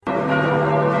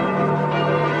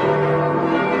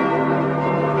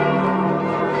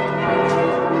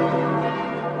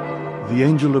the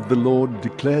angel of the Lord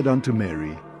declared unto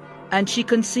Mary, and she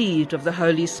conceived of the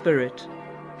Holy Spirit.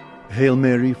 Hail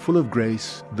Mary, full of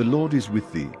grace, the Lord is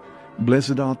with thee.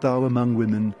 Blessed art thou among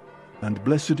women, and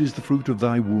blessed is the fruit of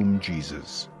thy womb,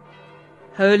 Jesus.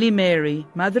 Holy Mary,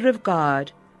 Mother of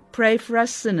God, pray for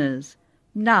us sinners,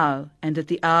 now and at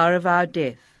the hour of our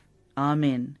death.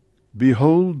 Amen.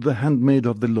 Behold the handmaid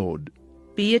of the Lord.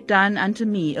 Be it done unto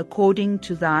me according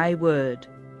to thy word.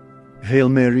 Hail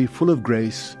Mary, full of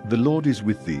grace, the Lord is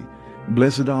with thee.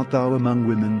 Blessed art thou among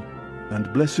women,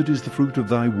 and blessed is the fruit of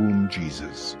thy womb,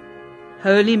 Jesus.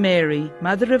 Holy Mary,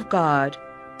 Mother of God,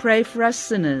 pray for us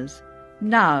sinners,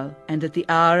 now and at the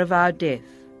hour of our death.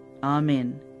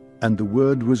 Amen. And the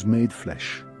Word was made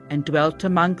flesh, and dwelt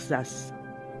amongst us.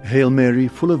 Hail Mary,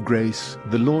 full of grace,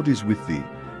 the Lord is with thee.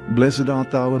 Blessed art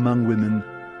thou among women,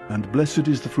 and blessed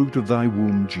is the fruit of thy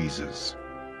womb, Jesus.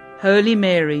 Holy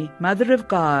Mary, Mother of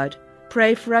God,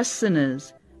 pray for us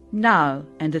sinners, now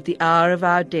and at the hour of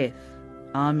our death.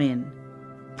 Amen.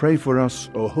 Pray for us,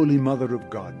 O Holy Mother of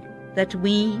God, that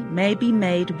we may be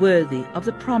made worthy of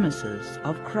the promises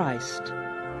of Christ.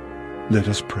 Let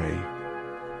us pray.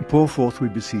 Pour forth, we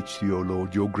beseech thee, O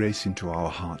Lord, your grace into our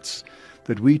hearts,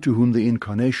 that we, to whom the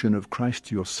incarnation of Christ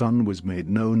your Son was made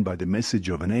known by the message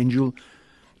of an angel,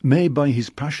 may by his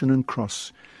passion and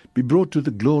cross be brought to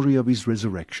the glory of his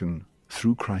resurrection,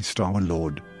 through Christ our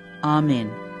Lord. Amen.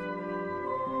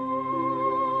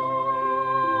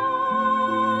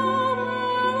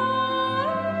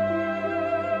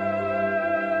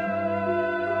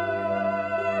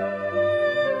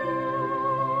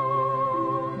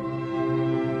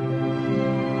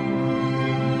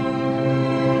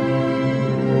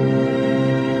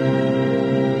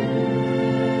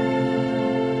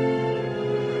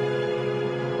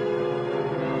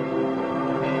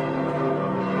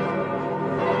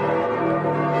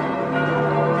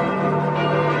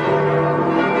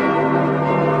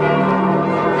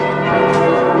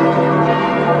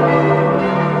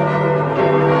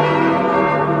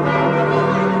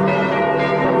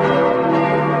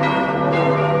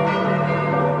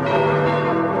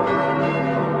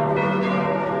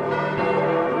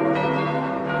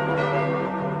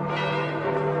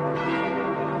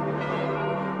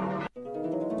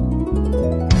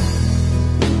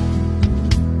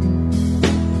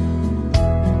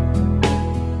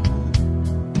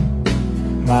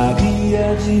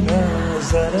 Maria de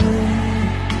Nazaré,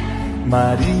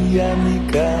 Maria me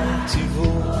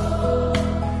cativou,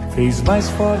 fez mais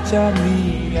forte a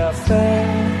minha fé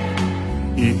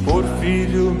e por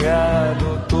filho me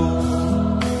adotou.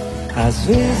 Às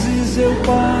vezes eu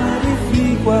paro e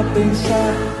fico a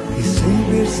pensar, e sem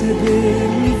perceber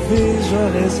me vejo a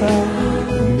rezar.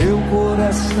 O meu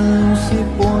coração se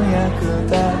põe a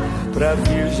cantar pra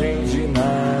Virgem de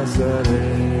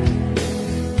Nazaré.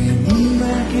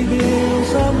 Menina que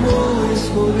Deus amou,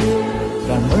 escolheu,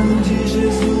 pra mãe de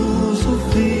Jesus, o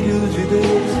Filho de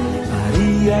Deus.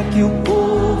 Maria que o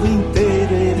povo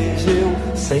inteiro elegeu,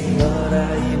 Senhora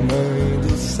e Mãe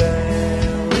do céu.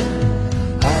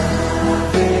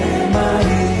 Ave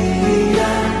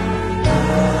Maria,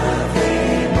 Ave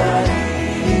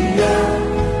Maria,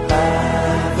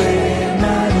 Ave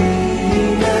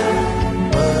Maria,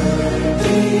 Mãe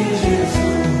de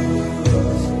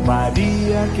Jesus.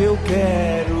 Maria que eu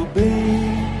quero bem,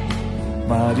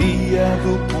 Maria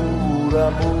do puro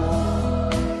amor,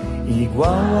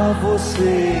 igual a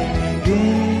você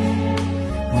ninguém,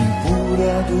 mãe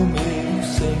pura do meu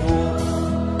Senhor.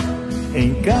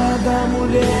 Em cada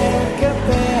mulher que a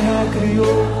terra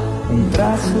criou, um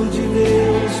traço de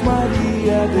Deus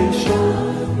Maria deixou,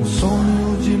 um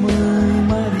sonho de mãe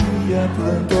Maria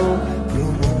plantou, pro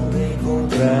mundo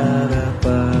encontrar a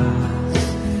paz.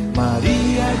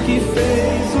 Maria que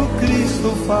fez o Cristo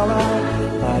falar,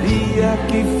 Maria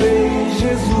que fez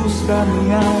Jesus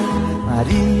caminhar,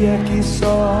 Maria que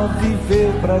só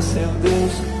viveu pra seu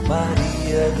Deus,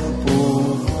 Maria do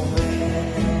povo meu.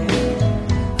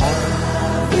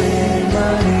 Ave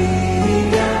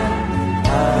Maria,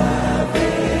 Ave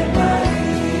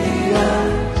Maria,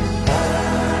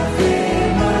 Ave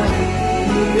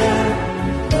Maria,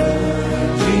 Mãe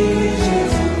de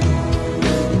Jesus.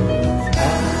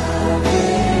 Ave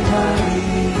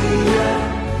Maria,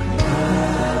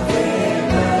 Ave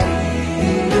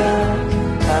Maria,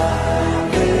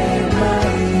 Ave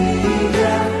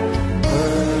Maria,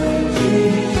 Mãe de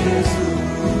Jesus.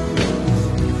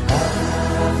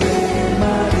 Ave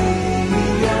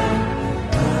Maria,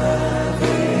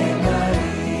 Ave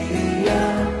Maria,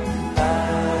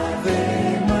 Ave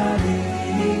Maria,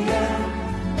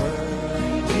 Mãe de Jesus. Ave Maria, Ave Maria, Ave Maria,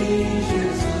 Mãe de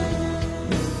Jesus.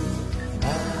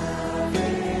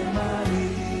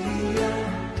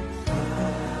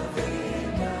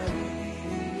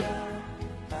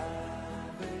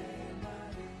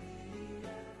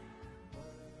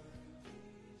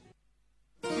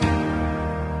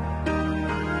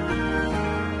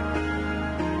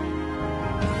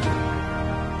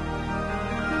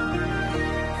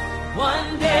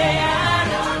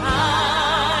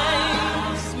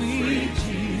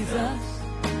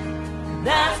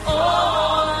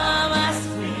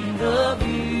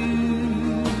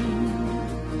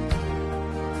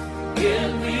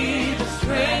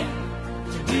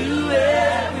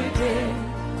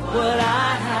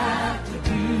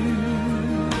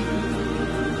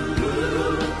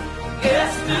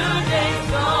 Yesterday's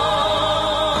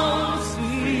gone,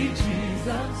 sweet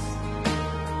Jesus,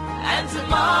 and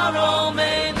tomorrow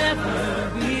may never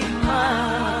be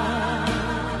mine.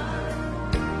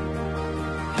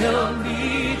 Help me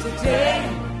today,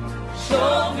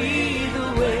 show me the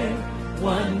way,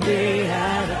 one day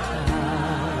at a time.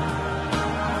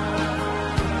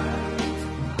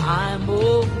 I'm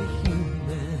only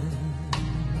human,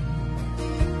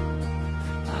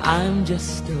 I'm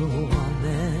just a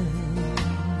woman.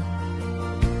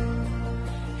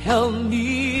 Help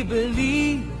me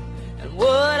believe in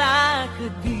what I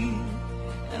could be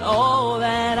and all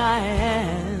that I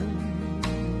am.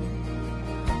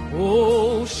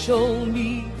 Oh, show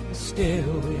me the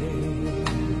stairway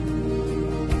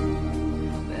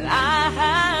that I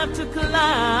have to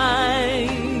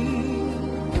climb.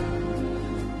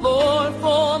 Lord,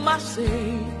 for my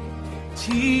sake,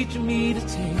 teach me to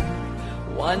take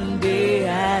one day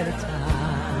at a time.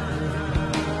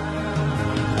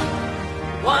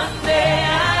 One day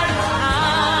at a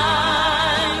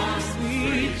time,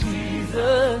 sweet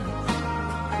Jesus,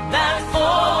 that's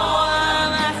all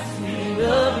I'm asking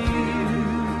of you.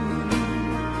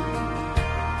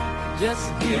 Just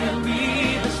give me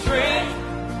the strength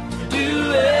to do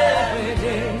every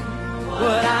day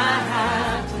what I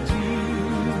have to do.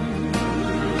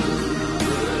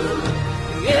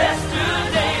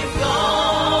 Yesterday's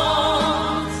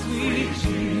gone, sweet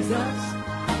Jesus,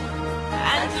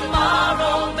 and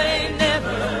tomorrow may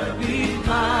never be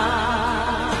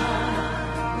mine.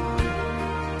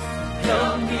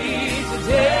 Help me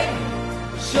today,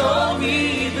 show me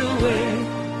the way,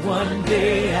 one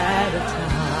day at a time.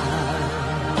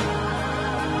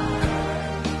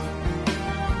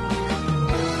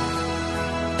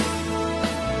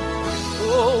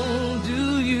 Oh, do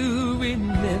you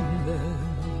remember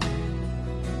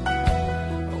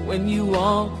when you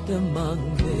walked among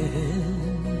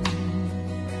men?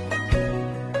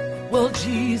 Well,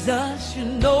 Jesus, you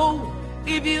know,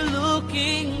 if you're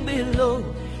looking below,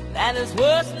 that is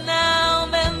worse now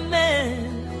than then.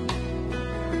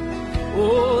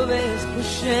 Oh, there's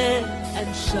pushing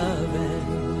and shoving,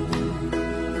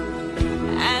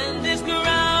 and it's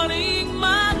crowding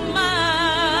my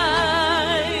mind.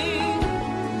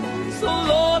 So,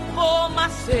 Lord, for my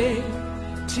sake,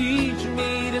 teach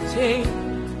me to take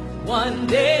one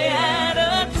day at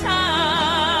a time.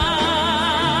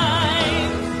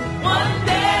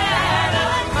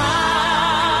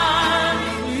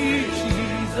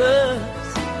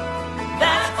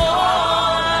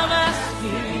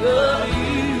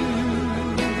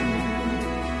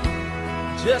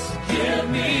 Just give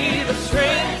me the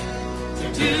strength to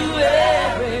do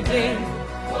every day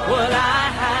what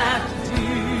I have to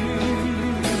do.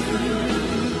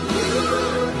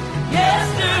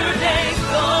 Yesterday's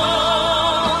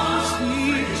gone,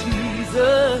 sweet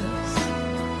Jesus,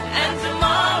 and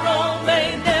tomorrow may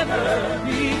never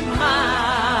be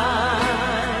mine.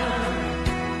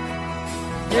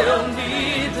 Help me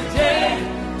today,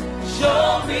 show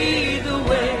me the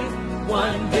way,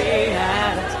 one day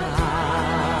at a time.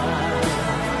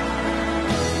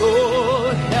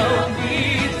 Lord, help me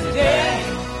today,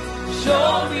 show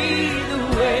me the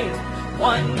way,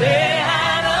 one day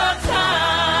at a time.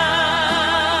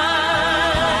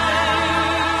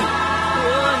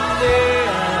 One day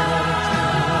at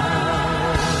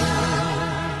a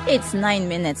time. It's 9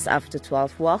 minutes after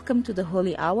 12. Welcome to the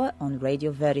Holy Hour on Radio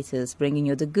Veritas, bringing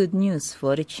you the good news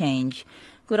for a change.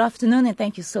 Good afternoon, and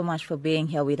thank you so much for being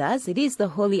here with us. It is the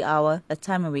Holy Hour, a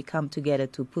time when we come together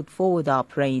to put forward our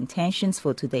prayer intentions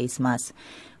for today's Mass.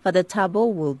 Father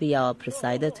Thabo will be our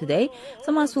presider today.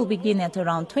 So Mass will begin at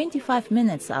around 25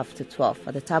 minutes after 12.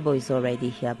 Father Thabo is already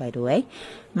here, by the way.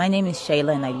 My name is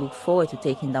Shayla, and I look forward to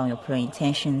taking down your prayer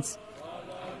intentions.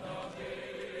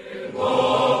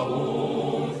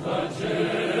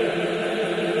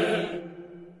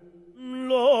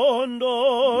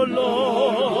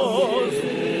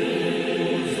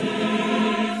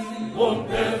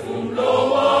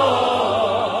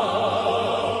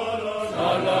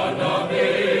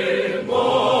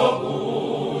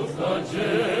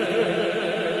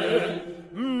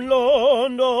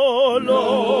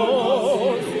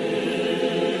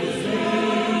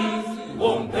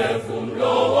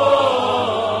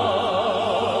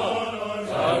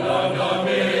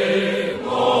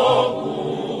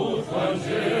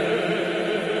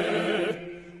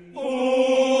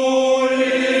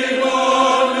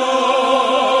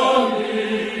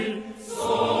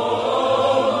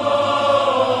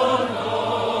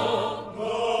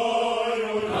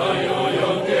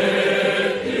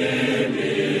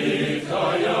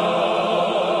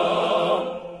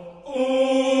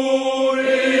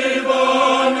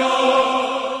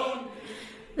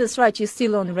 That's right, you're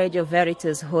still on Radio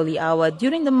Veritas Holy Hour.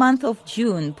 During the month of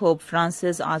June, Pope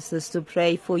Francis asked us to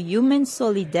pray for human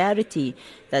solidarity,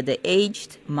 that the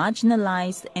aged,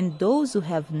 marginalized, and those who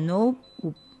have no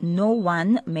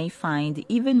one may find,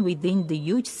 even within the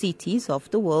huge cities of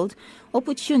the world,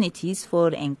 opportunities for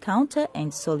encounter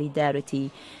and solidarity.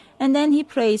 And then he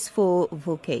prays for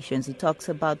vocations. He talks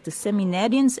about the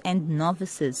seminarians and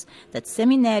novices, that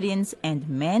seminarians and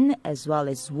men as well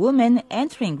as women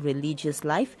entering religious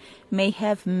life may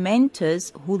have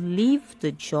mentors who live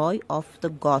the joy of the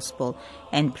gospel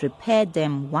and prepare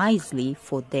them wisely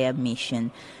for their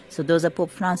mission. So those are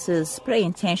Pope Francis' prayer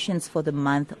intentions for the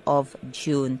month of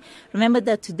June. Remember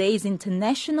that today is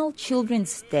International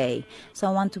Children's Day. So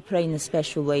I want to pray in a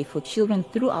special way for children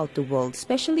throughout the world,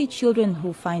 especially children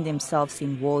who find themselves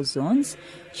in war zones,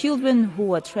 children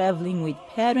who are traveling with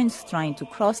parents trying to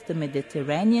cross the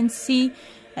Mediterranean Sea,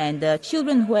 and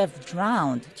children who have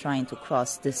drowned trying to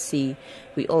cross the sea.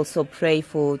 We also pray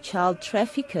for child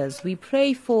traffickers. We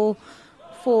pray for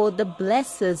the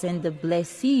blessers and the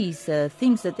blessees,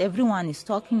 things that everyone is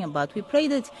talking about. We pray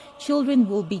that children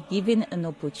will be given an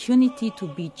opportunity to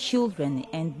be children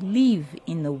and live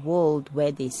in a world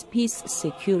where there's peace,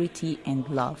 security, and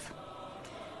love.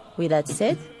 With that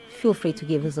said, feel free to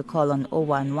give us a call on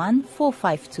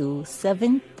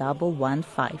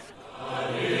 011-452-7115.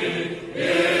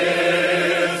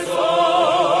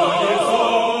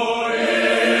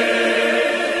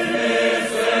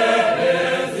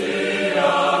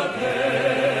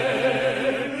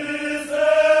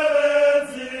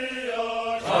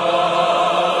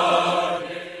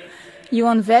 You're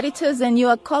on Veritas and you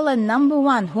are caller number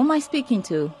 1. Who am I speaking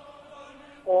to?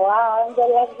 Wow, I'm the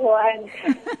last one.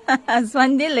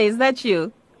 Swandile, is that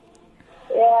you?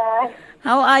 Yeah,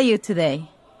 How are you today?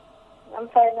 I'm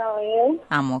fine. How are you?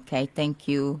 I'm okay, thank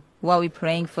you. What are we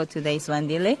praying for today,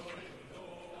 Swandile?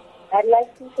 I'd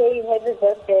like to say happy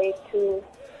birthday to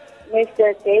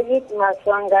Mr. David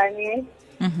Maswangani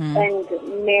and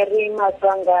Mary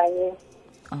Maswangani.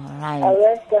 All I right.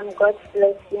 wish them God's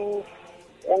blessings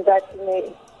and that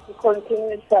may He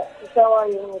continue to shower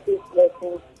you with His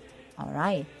blessings. All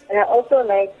right. And I also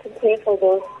like to pray for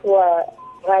those who are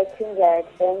writing their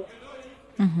exams,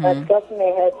 that God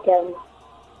may help them.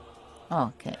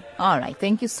 Okay. All right.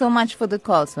 Thank you so much for the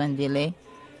call, Swandile.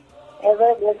 Have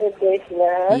a blessed day,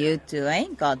 Sheila. You too, eh?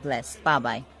 God bless.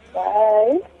 Bye-bye.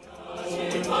 Bye.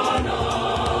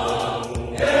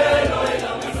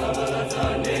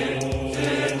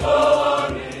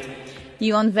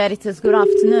 You on Veritas, good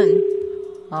afternoon.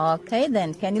 Okay,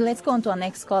 then. Let's go on to our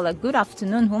next caller. Good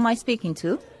afternoon. Who am I speaking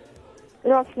to?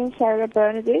 Good afternoon, Sarah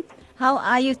Bernadette. How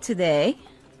are you today?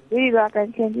 Really well,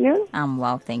 thank you. I'm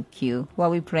well, thank you. What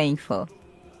are we praying for?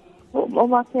 All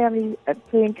my family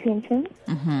pray intentions,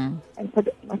 and for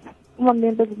all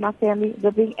members of my family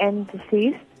living and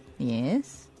deceased,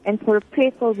 Yes. and for a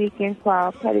prayerful weekend for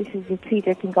our parish's retreat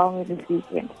at Ngongwe this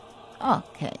weekend.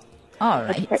 Okay. All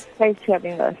right. Safe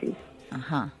traveling mercies.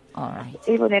 All right.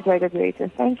 Even at Radio Greater.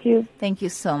 Thank you. Thank you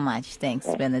so much. Thanks,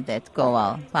 Bernadette. Go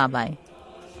well. Bye-bye.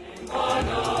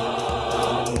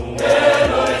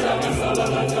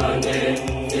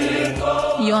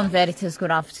 You on Veritas,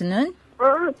 good afternoon.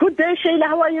 Good day, Sheila.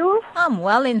 How are you? I'm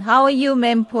well, and how are you,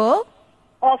 Mempo?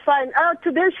 Oh, fine.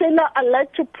 Today, Sheila, I'd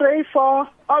like to pray for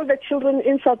all the children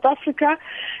in South Africa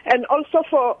and also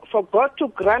for God to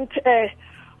grant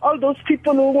all those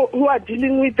people who are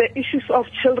dealing with the issues of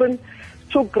children,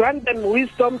 to grant them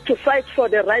wisdom to fight for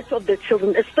the rights of the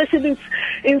children, especially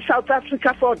in South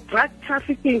Africa for drug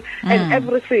trafficking and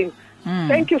everything.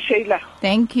 Thank you, Sheila.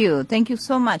 Thank you. Thank you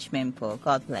so much, Mempo.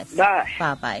 God bless. Bye.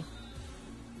 Bye-bye.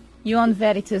 You on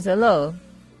Veritas, hello.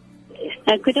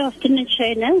 Good afternoon,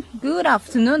 Shana. Good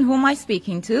afternoon. Who am I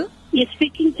speaking to? You're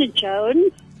speaking to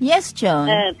Joan. Yes,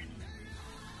 Joan.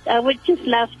 I would just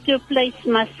love to place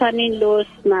my son-in-law's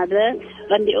mother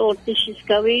on the altar. She's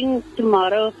going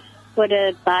tomorrow for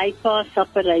the bypass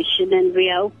operation, and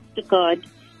we hope to God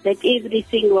that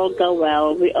everything will go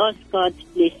well. We ask God's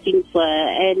blessing for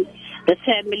her and the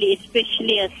family,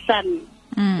 especially her son,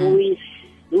 who is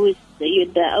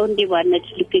the only one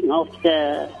that's looking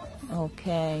after.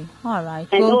 Okay. All right.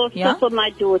 And Well, also for my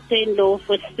daughter-in-law,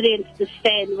 for strength to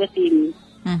stand with him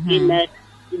in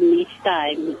his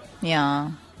time.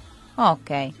 Yeah.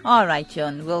 Okay. All right,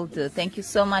 John. Will do. Thank you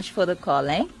so much for the call,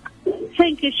 eh?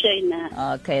 Thank you,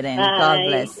 Shana. Okay, then. Bye. God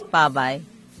bless. Bye-bye.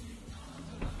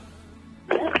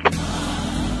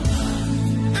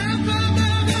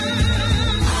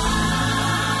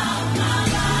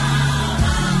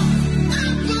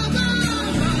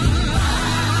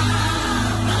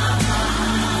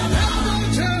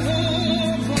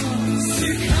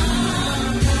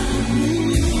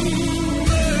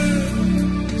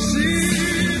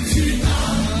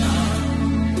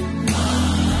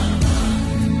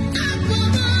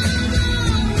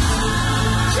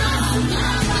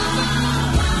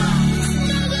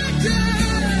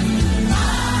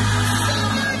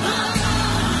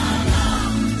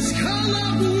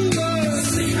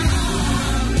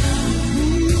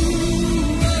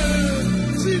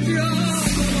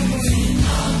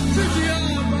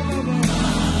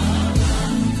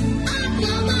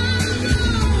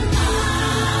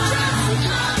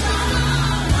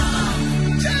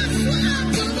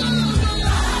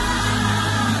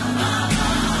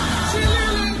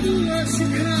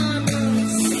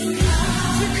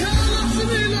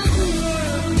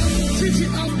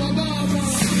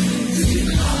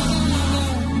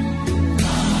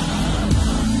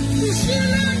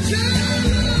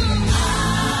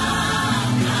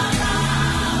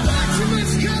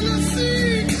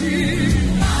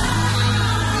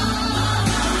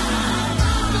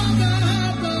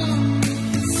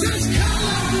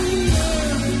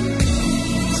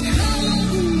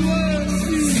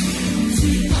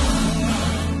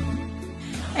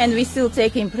 And we're still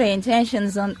taking prayer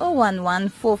intentions on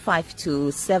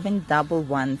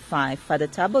 011-452-7115. Father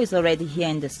Tabo is already here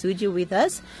in the studio with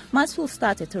us. Mass will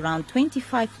start at around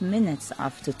 25 minutes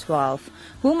after 12.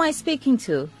 Who am I speaking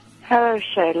to? Hello,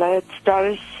 Shayla. It's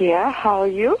Doris here. How are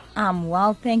you? I'm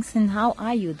well, thanks. And how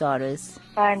are you, Doris?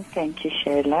 Fine, thank you,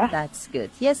 Shayla. That's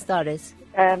good. Yes, Doris.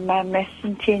 My mass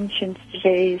intentions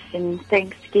today is in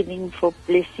thanksgiving for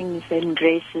blessings and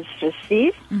graces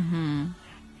received. Mm-hmm.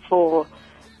 For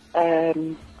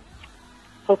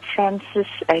Pope Francis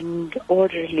and all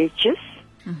religious.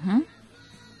 Mm-hmm.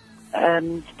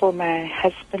 For my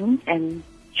husband and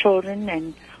children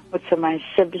and also my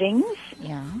siblings.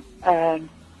 Yeah.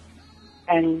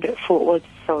 And for all the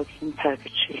souls in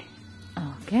purgatory.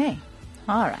 Okay.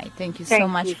 All right. Thank you so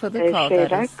much for the call, Shayla.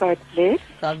 Doris. God bless.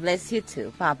 God bless you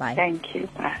too. Bye-bye. Thank you.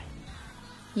 Bye.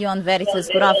 You're on Veritas.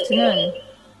 Good afternoon.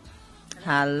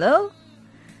 Hello?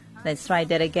 Let's try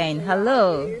that again.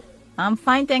 Hello. I'm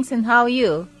fine, thanks. And how are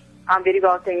you? I'm very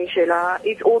well, thank you, Sheila.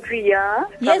 It's Audrey here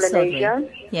from Malaysia.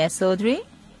 Audrey. Yes, Audrey.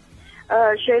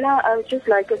 Sheila, I would just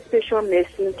like a special mass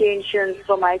intention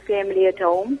for my family at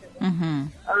home. Mm-hmm.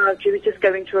 She was just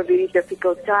going through a very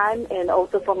difficult time, and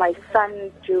also for my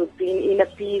son to be in inner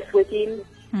peace with him,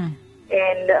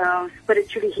 and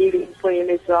spiritually healing for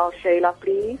him as well, Sheila,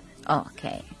 please.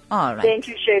 Okay. All right. Thank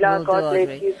you, Sheila. God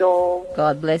bless you all.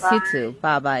 God bless you too.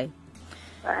 Bye-bye.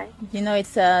 Bye. You know,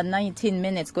 it's 19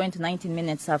 minutes, going to 19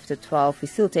 minutes after 12. We're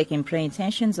still taking prayer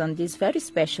intentions on this very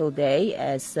special day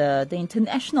as the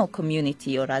international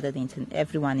community, or rather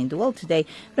everyone in the world today,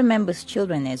 remembers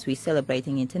children as we're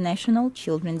celebrating International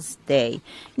Children's Day.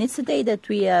 And it's a day that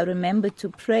we remember to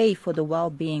pray for the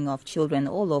well-being of children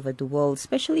all over the world,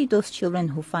 especially those children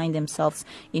who find themselves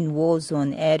in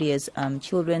war-zone areas,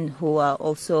 children who are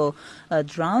also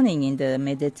drowning in the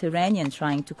Mediterranean,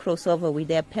 trying to cross over with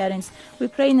their parents. We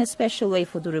pray in a special way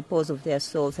for the repose of their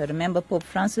souls. I remember Pope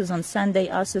Francis on Sunday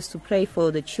asked us to pray for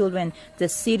the children, the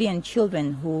Syrian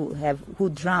children who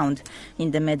drowned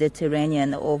in the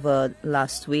Mediterranean over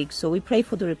last week. So we pray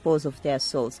for the repose of their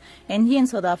souls. And here in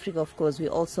South Africa, of course, we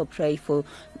also pray for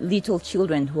little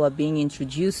children who are being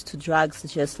introduced to drugs.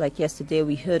 Just like yesterday,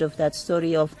 we heard of that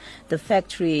story of the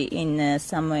factory in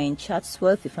somewhere in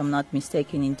Chatsworth, if I'm not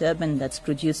mistaken, in Durban, that's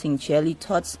producing jelly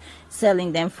tots,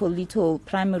 selling them for little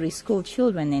primary school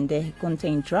children, and they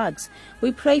contain drugs.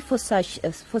 We pray for such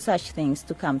things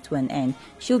to come to an end.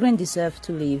 Children deserve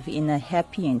to live in a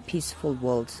happy and peaceful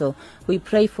world, so we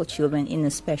pray for children in a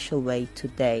special way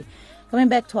today. Coming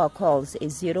back to our calls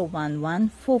is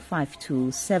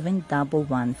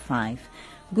 011-452-7115.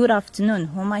 Good afternoon.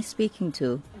 Who am I speaking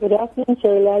to? Good afternoon,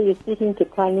 Sheila. You're speaking to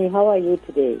Connie. How are you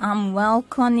today? I'm well,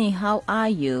 Connie. How are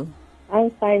you?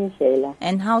 I'm fine, Sheila.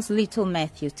 And how's little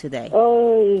Matthew today?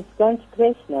 Oh, he's gone to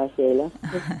crash now, Sheila.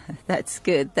 That's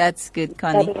good. That's good,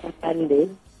 Connie. On Sunday.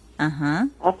 Uh-huh.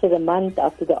 After the month,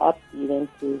 after the op, he went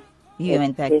to... You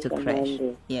went back to crash.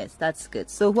 Yes, that's good.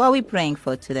 So what are we praying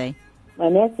for today? My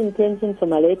mass intention for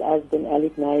my late husband,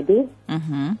 Alec Naidu.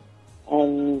 Mm-hmm.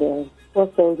 And 4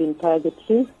 souls in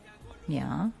purgatory.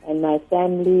 Yeah. And my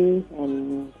family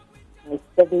and my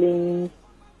siblings.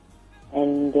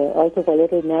 And also for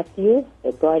little Matthew,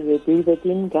 that God will be with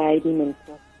him, guide him, and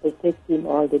protect him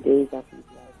all the days of his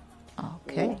life.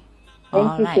 Okay. Yeah.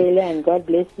 Thank you, Sheila, and God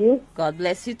bless you. God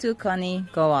bless you too, Connie.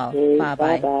 Go out. Okay,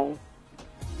 bye-bye. Bye-bye.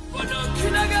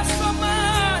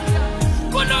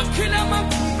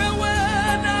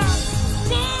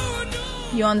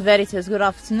 You're on Veritas. Good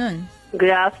afternoon.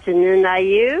 Good afternoon. Are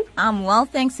you? I'm well,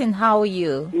 thanks. And how are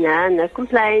you? No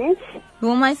complaints.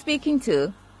 Who am I speaking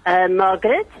to?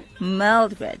 Margaret.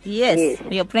 Mildred, yes.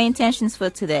 Your prayer intentions for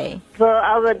today? For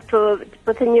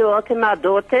the new autumn, my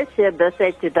daughter, it's her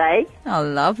birthday today. Oh,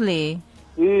 lovely.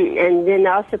 And then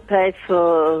I also pray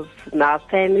for my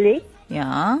family.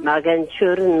 Yeah. My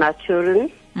grandchildren, my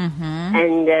children. Mm-hmm.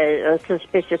 And also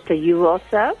special for you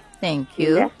also. Thank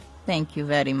you. Yeah. Thank you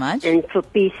very much. And for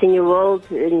peace in your world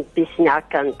and peace in our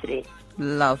country.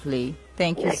 Lovely.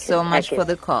 Thank you so much for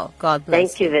the call. God bless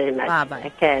Thank you very much.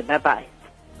 Bye-bye. Okay, bye-bye.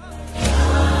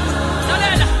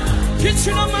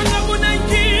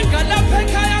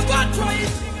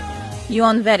 You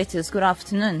on Veritas, good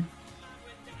afternoon.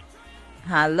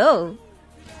 Hello.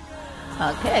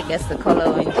 Okay, I guess the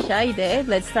caller went shy there.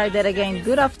 Let's try that again.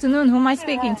 Good afternoon. Who am I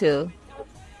speaking to?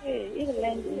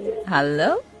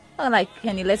 Hello. All right,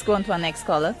 Kenny, let's go on to our next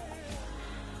caller.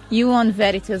 You on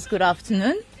Veritas, good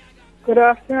afternoon. Good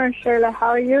afternoon, Sheila. How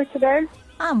are you today?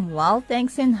 I'm well,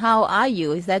 thanks. And how are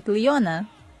you? Is that Leona?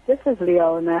 This is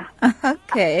Leona.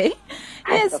 Okay.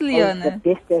 Yes, Leona.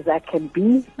 The best as I can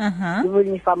be.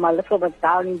 Even if I'm a little bit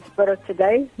down in spirit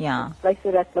today. Yeah. Place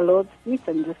it at the Lord's feet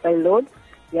and just say, Lord,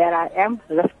 here I am.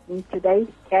 Lift me today.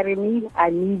 Carry me. I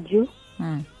need you.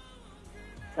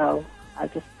 So I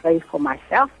just pray for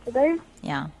myself today.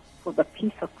 Yeah. For the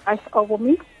peace of Christ over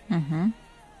me. And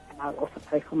I'll also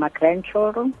pray for my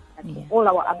grandchildren and for all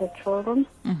our other children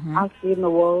out there in the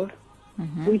world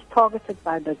who is targeted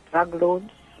by the drug lords.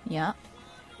 Yeah.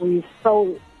 Who is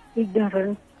so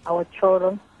ignorant, our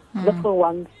children, little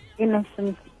ones,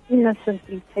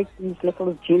 innocently take these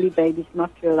little jelly babies,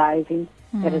 not realizing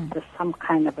that it's just some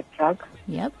kind of a drug.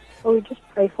 Yep. So we just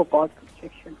pray for God's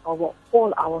protection over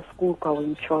all our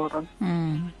school-going children.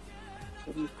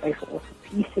 So we pray for also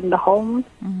peace in the homes,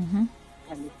 and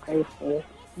we pray for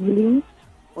healing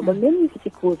for the many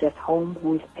sick at home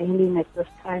who is ailing at this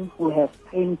time, who have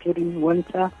pain during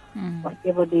winter,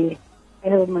 whatever the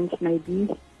ailments may be.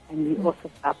 And we also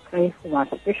pray for my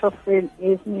special friend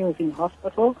Esme, who's in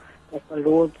hospital, that the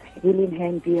Lord's healing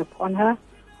hand be upon her.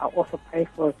 I also pray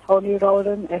for Tony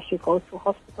Roden as she goes to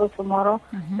hospital tomorrow,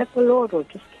 that the Lord will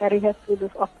just carry her through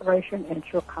this operation and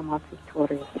she'll come out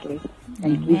victoriously.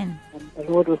 And the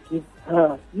Lord will give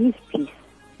her his peace,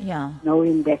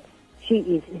 knowing that she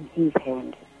is in his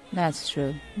hand. That's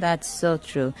true. That's so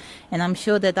true. And I'm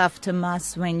sure that after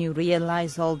Mass, when you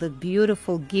realize all the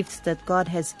beautiful gifts that God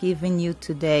has given you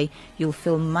today, you'll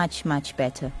feel much, much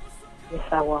better. Yes,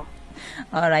 I will.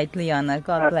 All right, Leona.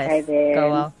 God bless. Then.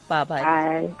 Go well. Bye-bye.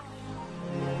 Bye.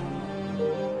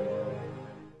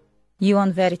 You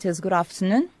on Veritas, good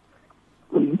afternoon.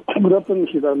 Good afternoon,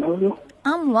 Shidan. How are you?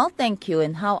 I'm well, thank you.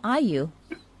 And how are you?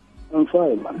 I'm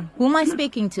fine, man. Who am I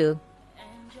speaking to?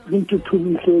 Into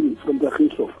Tumiseri from the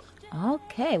Christoph.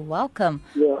 Okay, welcome.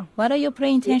 Yeah. What are your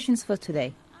prayer intentions for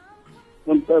today?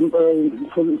 I'm for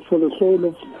the soul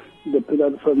of the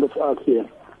beloved friend of us here.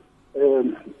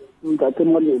 Dr.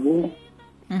 Malebu,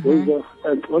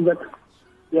 and all that.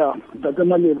 Yeah, Dr.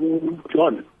 Malebu,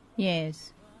 John.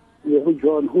 Yes. Malebu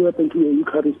John, who happened to be a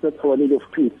Eucharist at Our Lady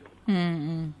of Peace.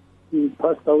 He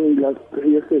passed away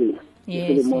yesterday.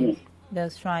 Yesterday morning.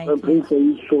 That's right. I'm praying for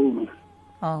his soul.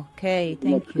 Okay,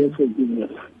 thank you.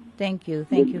 Thank you.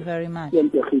 Thank you very much.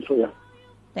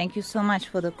 Thank you so much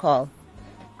for the call.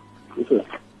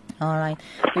 All right.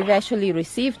 We've actually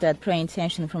received that prayer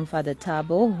intention from Father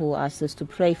Tabo, who asked us to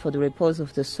pray for the repose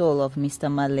of the soul of Mr.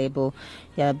 Malebo.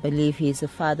 Yeah, I believe he's the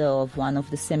father of one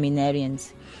of the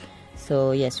seminarians.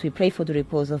 So, yes, we pray for the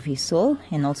repose of his soul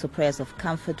and also prayers of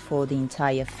comfort for the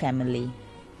entire family.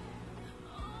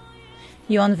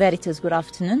 You're on Veritas. Good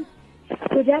afternoon.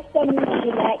 Good afternoon,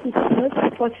 Sheila. It's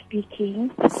not for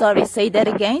speaking. Sorry, say that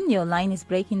again. Your line is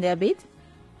breaking there a bit.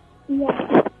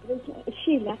 Yeah,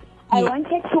 Sheila. I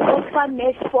wanted to offer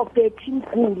mass for Betty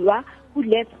Gulwa, who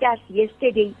left us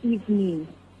yesterday evening.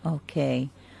 Okay.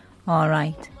 All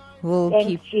right. We'll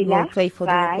pray for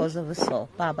the repose of the soul.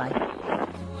 Bye-bye.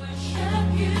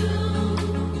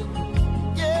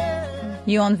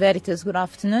 You on Veritas. Good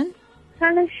afternoon.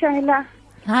 Hello, Sheila.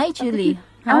 Hi, Julie.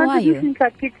 How are you? I think I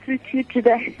get through to you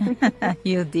today.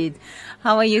 You did.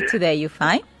 How are you today? You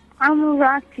fine? I'm all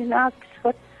right. I've just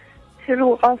got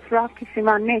cerebral arthritis in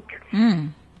my neck,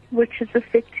 which is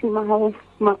affecting my whole,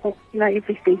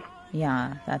 everything.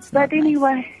 Yeah, that's not But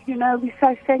anyway, we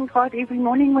say thank God every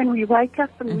morning when we wake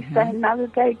up and we say another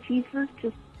day, Jesus,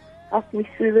 just help me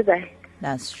through the day.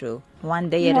 That's true. One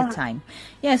day at a time.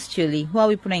 Yes, Julie, what are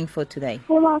we praying for today?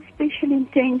 For our special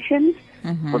intentions,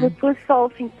 for the poor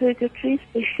souls in purgatory,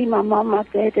 especially my mom, my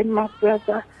dad, and my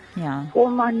brother. Yeah. For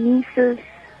my nieces,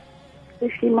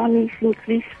 especially my niece in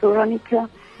Greece, Veronica.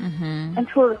 And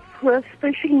for a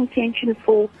special intention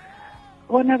for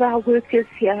one of our workers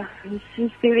here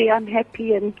who's very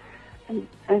unhappy and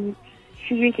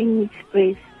she really needs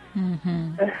praise.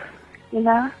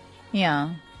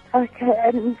 Yeah. Okay,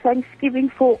 and thanksgiving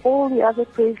for all the other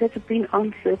prayers that have been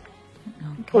answered.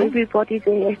 For everybody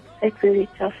there at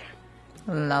Veritas.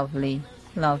 Lovely.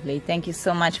 Lovely. Thank you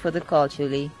so much for the call,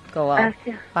 Julie. Go on.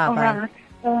 Okay. Bye-bye. All right.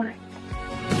 Bye.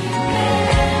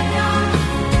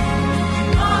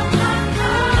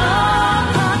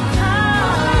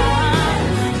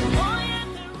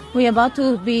 We're about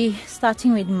to be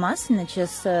starting with Mass in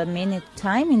just a minute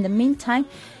time. In the meantime,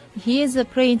 here's a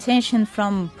prayer intention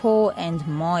from Paul and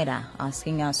Moira,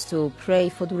 asking us to pray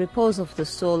for the repose of the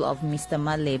soul of Mr.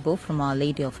 Malebo from Our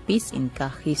Lady of Peace in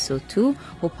Kagiso 2,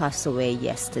 who passed away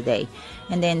yesterday.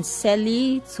 And then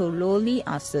Sally Tsololi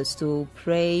asked us to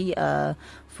pray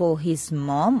for his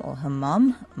mom, or her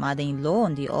mom, mother-in-law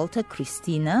on the altar,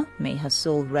 Christina. May her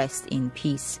soul rest in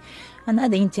peace.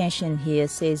 Another intention here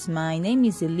says, my name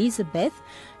is Elizabeth,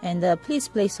 and please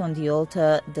place on the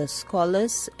altar the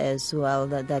scholars as well,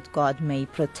 that God may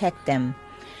protect them.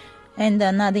 And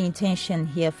another intention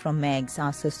here from Megs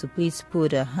asks us to please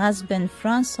put her husband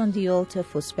France on the altar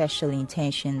for special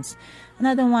intentions.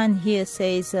 Another one here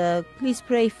says, please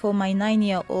pray for my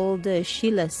 9-year-old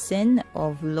Sheila Sin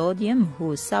of Lodium,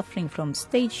 who is suffering from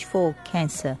stage 4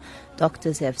 cancer.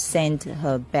 Doctors have sent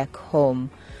her back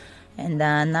home. And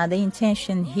another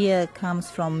intention here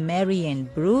comes from Mary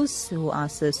and Bruce, who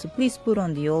asks us to please put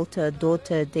on the altar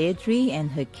daughter Deirdre and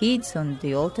her kids on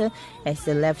the altar as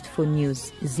they left for New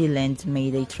Zealand. May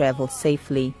they travel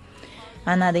safely.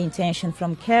 Another intention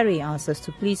from Carrie asks us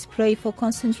to please pray for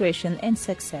concentration and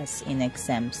success in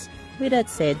exams. With that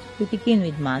said, we begin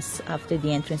with Mass after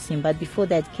the entrance hymn. But before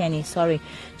that, Kenny,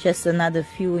 just another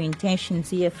few intentions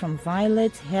here from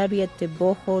Violet, Harriet,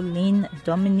 Deboho, Lynn,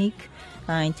 Dominic.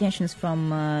 Intentions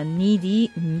from Nidi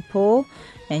Mpo,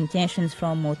 intentions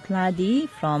from Motladi,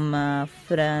 from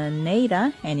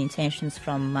Franeira, and intentions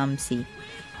from Mamsi.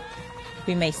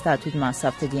 We may start with Mass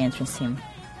after the entrance hymn.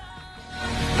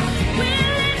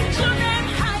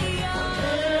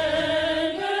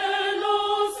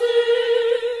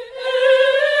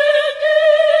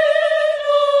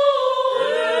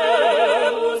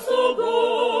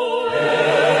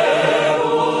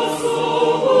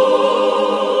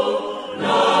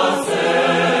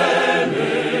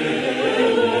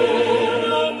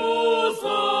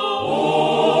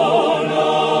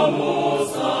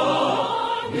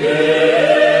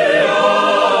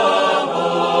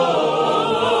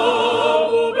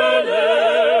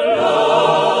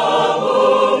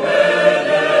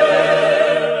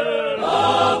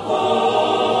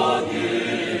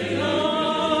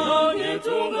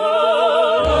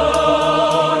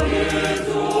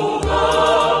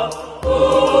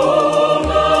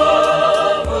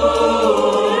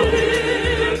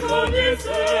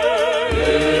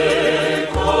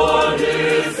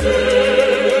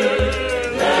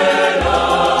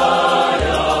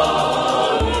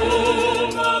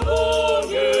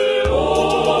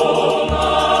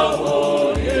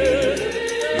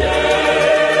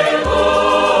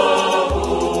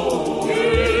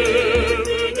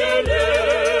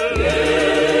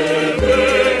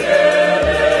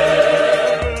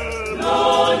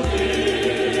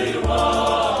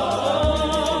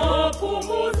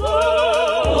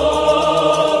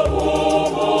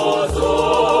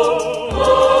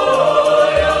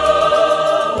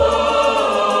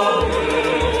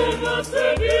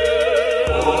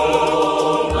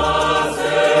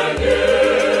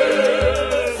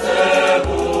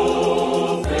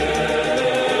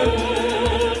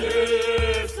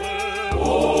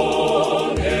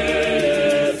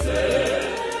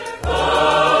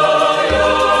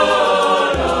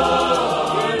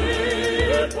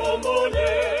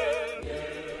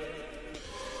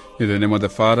 In the name of the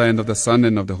Father, and of the Son,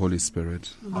 and of the Holy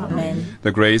Spirit. Amen.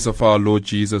 The grace of our Lord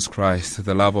Jesus Christ,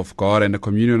 the love of God, and the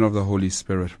communion of the Holy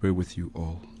Spirit be with you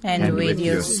all. And with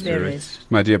your spirit.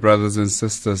 My dear brothers and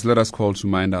sisters, let us call to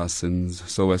mind our sins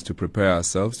so as to prepare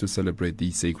ourselves to celebrate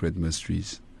these sacred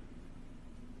mysteries.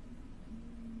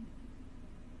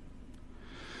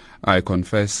 I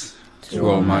confess to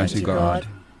Almighty God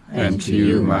and to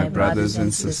you, my brothers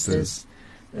and sisters,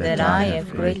 that I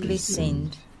have greatly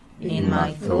sinned in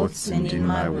my thoughts and in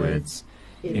my words,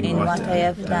 in what I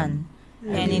have done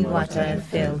and in what I have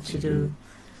failed to do,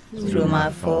 through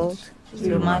my fault,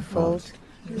 through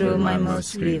my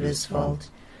most grievous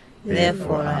fault.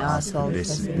 Therefore I ask all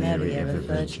Blessed Mary, ever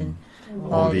Virgin,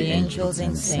 all the angels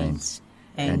and saints,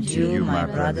 and you, my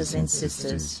brothers and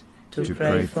sisters, to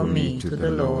pray for me to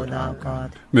the Lord our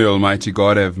God. May Almighty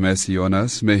God have mercy on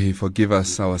us, may He forgive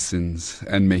us our sins,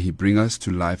 and may He bring us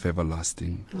to life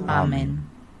everlasting. Amen.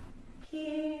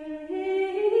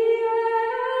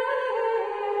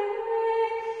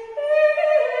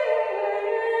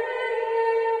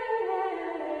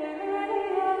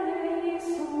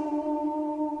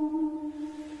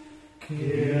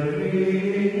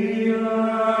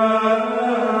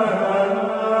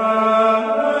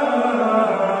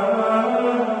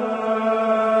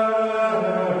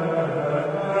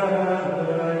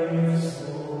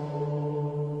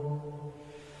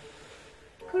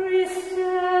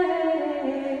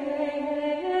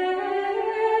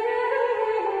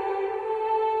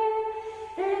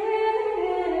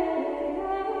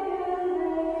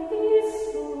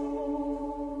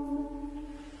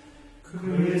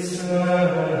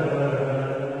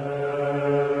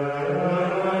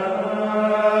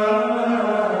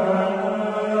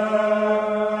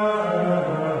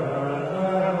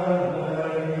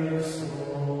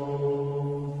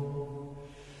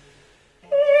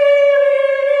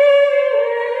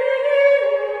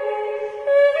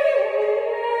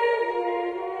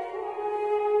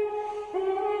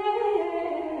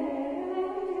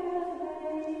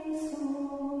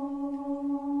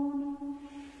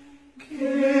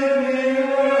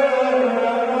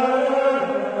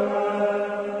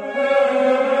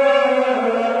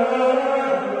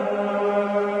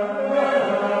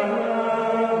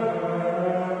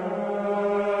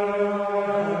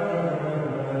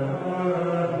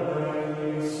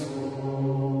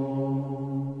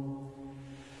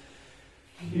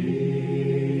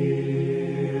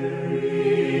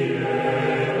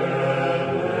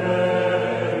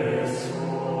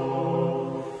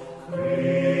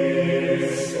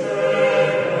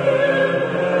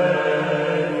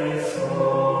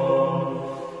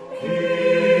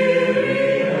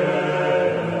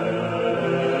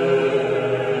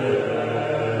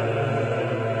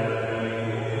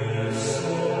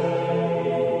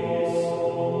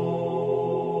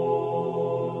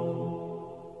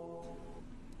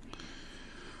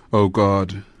 O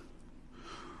God,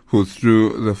 who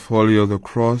through the folly of the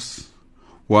cross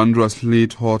wondrously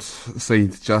taught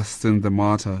Saint Justin the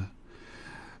Martyr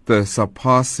the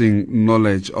surpassing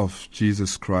knowledge of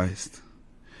Jesus Christ,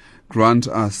 grant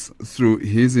us through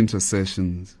his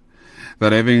intercessions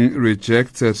that, having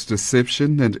rejected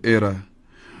deception and error,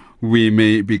 we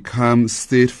may become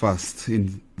steadfast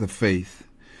in the faith,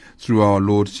 through our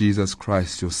Lord Jesus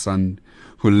Christ, your Son,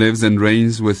 who lives and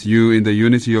reigns with you in the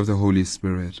unity of the Holy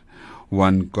Spirit,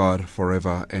 one God,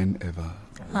 forever and ever.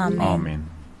 Amen. Amen.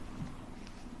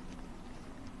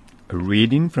 A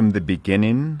reading from the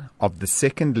beginning of the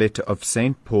second letter of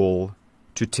St. Paul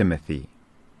to Timothy.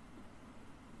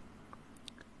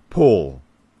 Paul,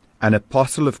 an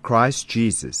apostle of Christ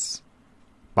Jesus,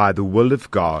 by the will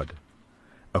of God,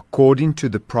 according to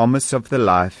the promise of the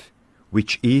life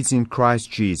which is in Christ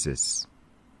Jesus,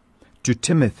 to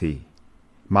Timothy,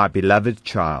 my beloved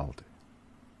child.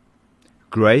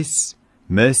 Grace,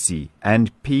 mercy,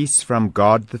 and peace from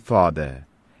God the Father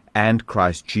and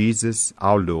Christ Jesus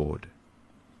our Lord.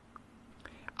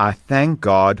 I thank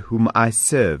God whom I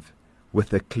serve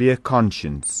with a clear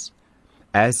conscience,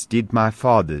 as did my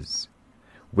fathers,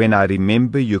 when I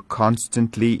remember you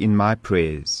constantly in my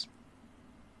prayers.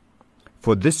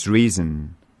 For this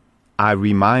reason, I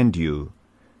remind you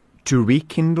to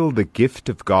rekindle the gift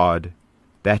of God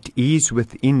that is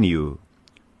within you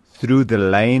through the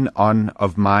laying on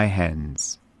of my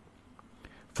hands.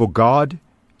 For God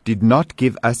did not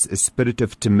give us a spirit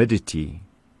of timidity,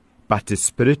 but a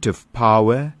spirit of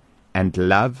power and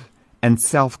love and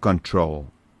self-control.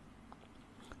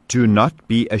 Do not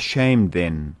be ashamed,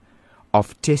 then,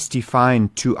 of testifying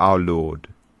to our Lord,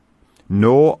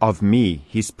 nor of me,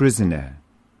 his prisoner,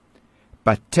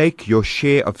 but take your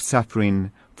share of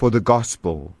suffering for the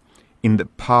gospel in the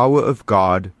power of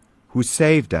God, who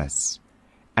saved us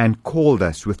and called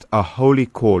us with a holy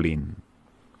calling,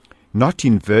 not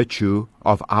in virtue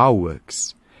of our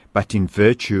works, but in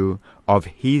virtue of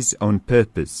his own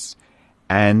purpose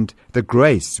and the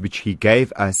grace which he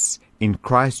gave us in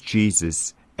Christ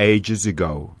Jesus ages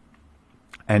ago,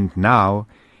 and now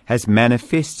has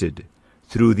manifested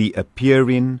through the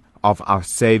appearing of our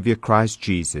Saviour Christ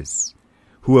Jesus,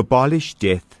 who abolished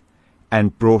death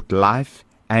and brought life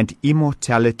and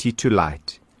immortality to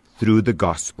light through the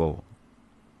gospel.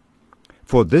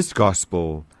 For this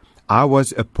gospel I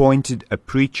was appointed a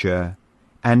preacher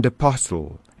and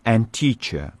apostle and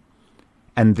teacher,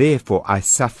 and therefore I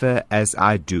suffer as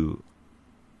I do.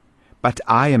 But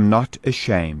I am not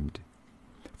ashamed,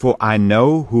 for I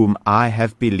know whom I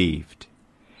have believed,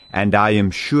 and I am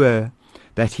sure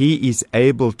that he is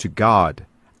able to guard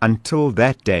until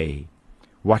that day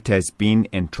what has been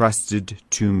entrusted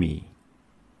to me.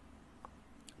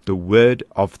 The word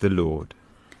of the Lord.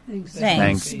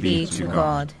 Thanks be to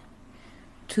God.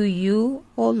 To you,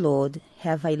 O Lord,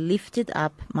 have I lifted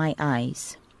up my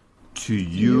eyes. To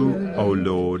you, O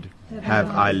Lord, have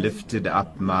I lifted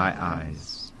up my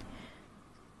eyes.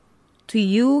 To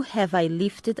you have I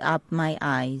lifted up my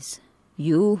eyes,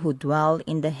 you who dwell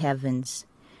in the heavens.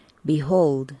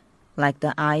 Behold, like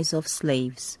the eyes of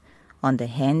slaves, on the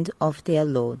hand of their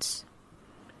lords.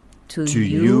 To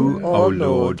you, O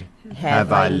Lord,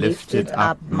 have I lifted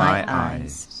up my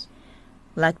eyes.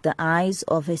 Like the eyes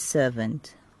of a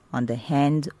servant, on the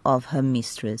hand of her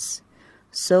mistress,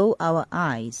 so our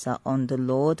eyes are on the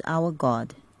Lord our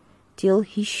God, till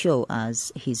he show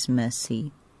us his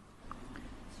mercy.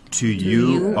 To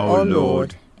you, O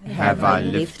Lord, have I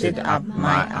lifted up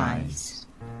my eyes.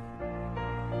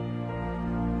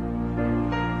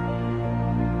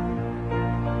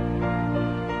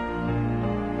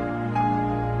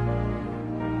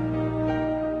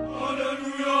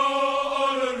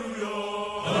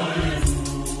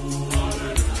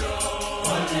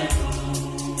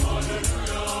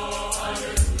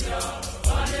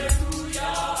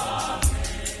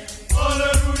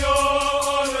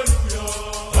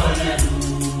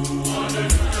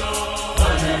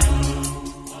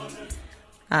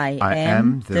 I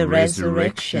am the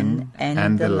resurrection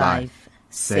and the life,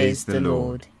 says the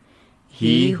Lord.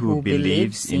 He who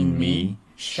believes in me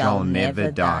shall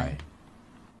never die.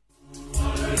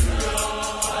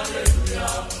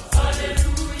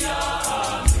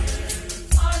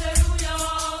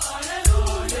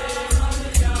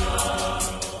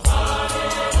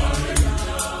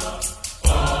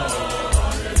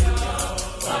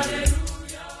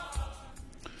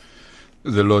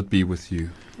 The Lord be with you.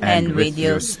 And with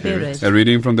your spirit. A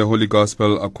reading from the Holy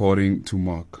Gospel according to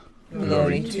Mark.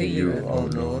 Glory to you, O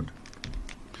Lord.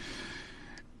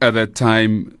 At that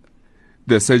time,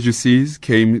 the Sadducees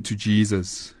came to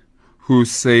Jesus, who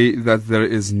say that there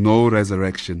is no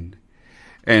resurrection,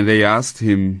 And they asked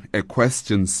him a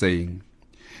question, saying,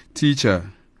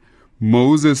 Teacher,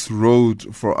 Moses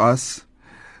wrote for us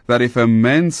that if a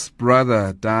man's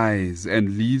brother dies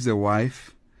and leaves a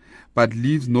wife, but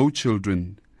leaves no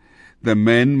children, the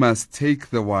man must take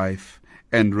the wife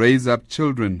and raise up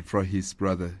children for his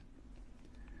brother.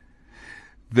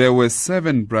 There were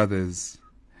 7 brothers.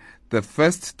 The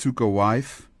first took a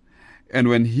wife, and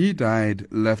when he died,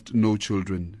 left no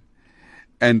children.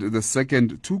 And the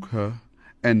second took her,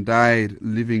 and died,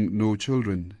 leaving no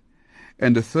children.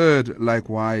 And the third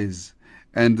likewise,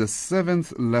 and the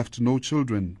 7th left no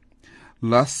children.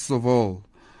 Last of all,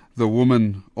 the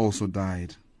woman also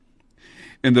died.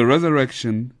 In the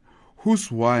resurrection,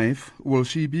 whose wife will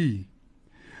she be?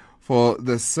 For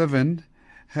the 7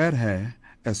 had her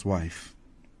as wife.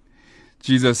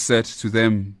 Jesus said to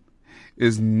them,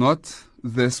 Is not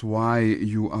this why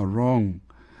you are wrong,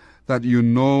 that you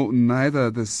know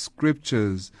neither the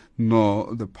Scriptures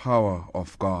nor the power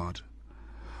of God?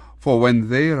 For when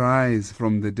they rise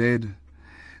from the dead,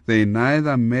 they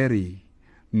neither marry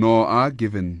nor are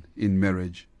given in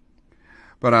marriage,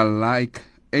 but are like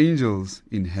angels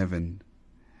in heaven.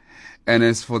 And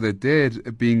as for the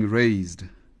dead being raised,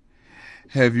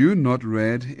 have you not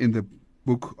read in the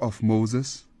book of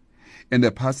Moses, in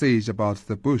the passage about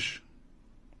the bush,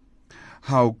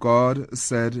 how God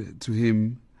said to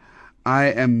him, I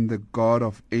am the God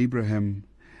of Abraham,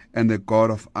 and the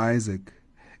God of Isaac,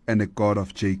 and the God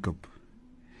of Jacob.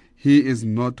 He is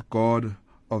not God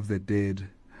of the dead,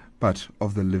 but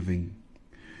of the living.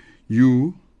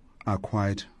 You are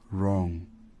quite wrong.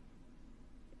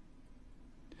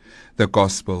 The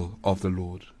Gospel of the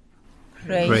Lord.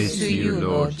 Praise to you,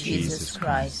 Lord Jesus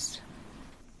Christ.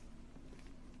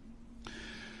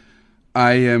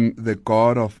 I am the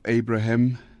God of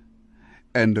Abraham,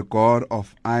 and the God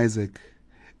of Isaac,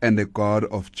 and the God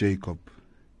of Jacob.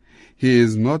 He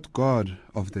is not God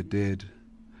of the dead,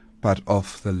 but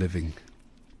of the living.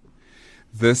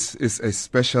 This is a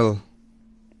special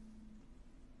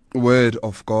word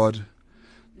of God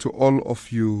to all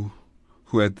of you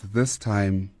who at this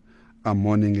time are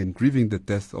mourning and grieving the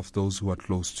death of those who are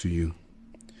close to you.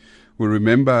 We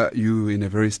remember you in a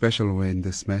very special way in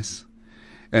this Mass,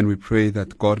 and we pray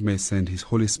that God may send His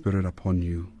Holy Spirit upon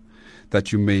you,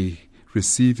 that you may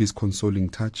receive His consoling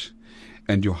touch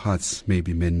and your hearts may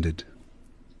be mended.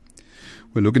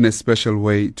 We look in a special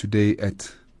way today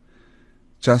at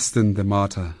Justin the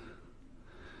Martyr,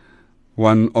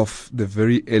 one of the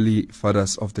very early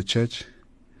fathers of the church,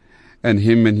 and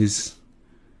him and his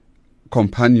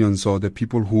companions, or the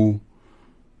people who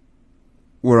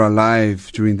were alive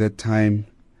during that time,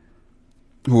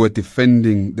 who were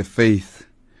defending the faith.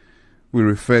 We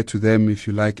refer to them, if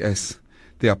you like, as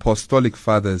the apostolic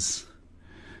fathers,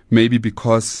 maybe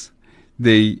because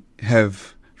they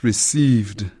have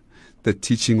received the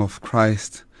teaching of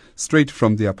Christ straight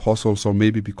from the apostles, or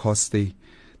maybe because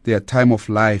their time of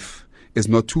life is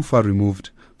not too far removed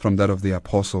from that of the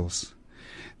apostles.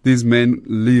 These men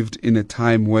lived in a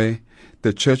time where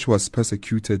the church was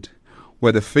persecuted,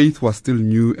 where the faith was still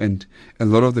new, and a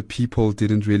lot of the people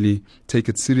didn't really take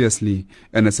it seriously,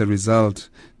 and as a result,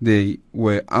 they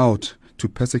were out to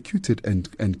persecute it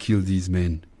and kill these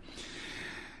men.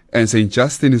 And St.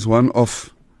 Justin is one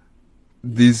of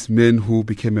these men who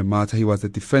became a martyr. He was a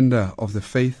defender of the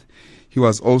faith. He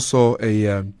was also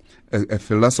a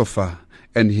philosopher,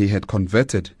 and he had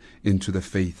converted into the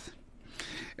faith.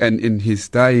 And in his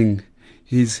dying,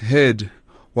 his head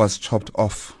was chopped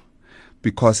off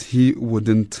because he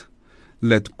wouldn't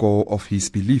let go of his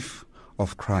belief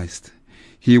of Christ.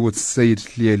 He would say it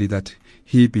clearly that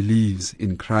he believes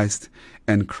in Christ,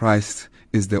 and Christ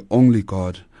is the only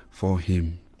God for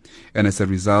him. And as a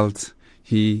result,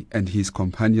 he and his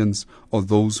companions, or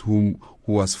those who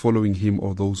was following him,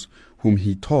 or those whom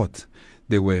he taught,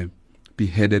 they were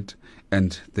beheaded,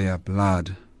 and their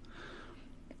blood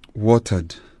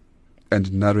watered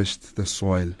and nourished the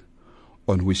soil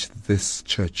on which this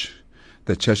church,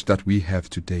 the church that we have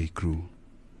today, grew.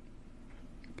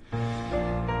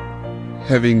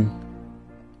 Having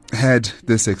had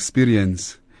this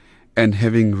experience and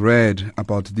having read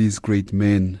about these great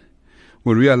men,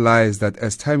 we realize that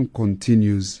as time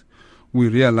continues, we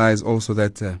realize also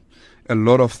that a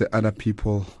lot of the other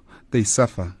people, they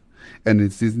suffer, and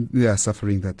it's their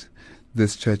suffering that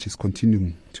this church is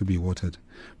continuing to be watered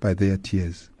by their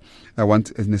tears. I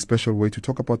want in a special way to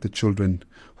talk about the children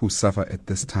who suffer at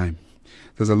this time.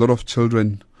 There's a lot of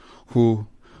children who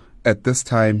at this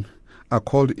time are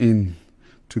called in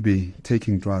to be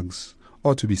taking drugs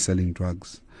or to be selling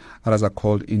drugs. Others are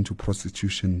called into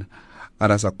prostitution.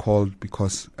 Others are called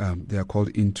because they are called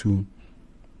into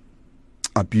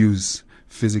abuse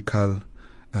physical,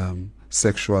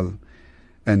 sexual,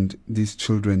 and these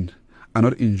children are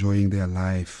not enjoying their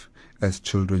life as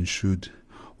children should,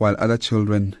 while other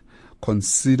children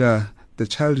consider the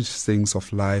childish things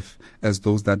of life as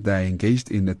those that they are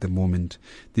engaged in at the moment.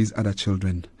 These other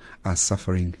children are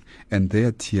suffering, and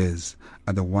their tears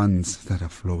are the ones that are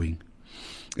flowing.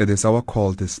 It is our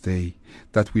call this day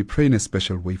that we pray in a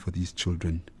special way for these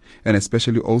children, and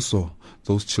especially also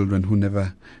those children who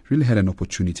never really had an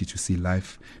opportunity to see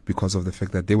life because of the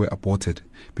fact that they were aborted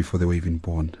before they were even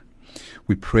born.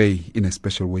 We pray in a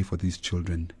special way for these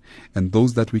children, and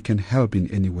those that we can help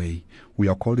in any way. We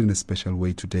are called in a special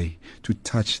way today to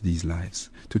touch these lives,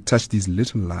 to touch these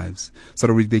little lives, so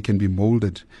that they can be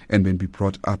molded and then be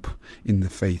brought up in the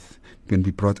faith, can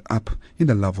be brought up in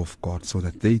the love of God, so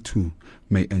that they too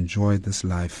may enjoy this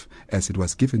life as it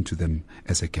was given to them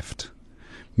as a gift.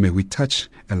 May we touch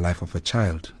a life of a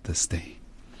child this day.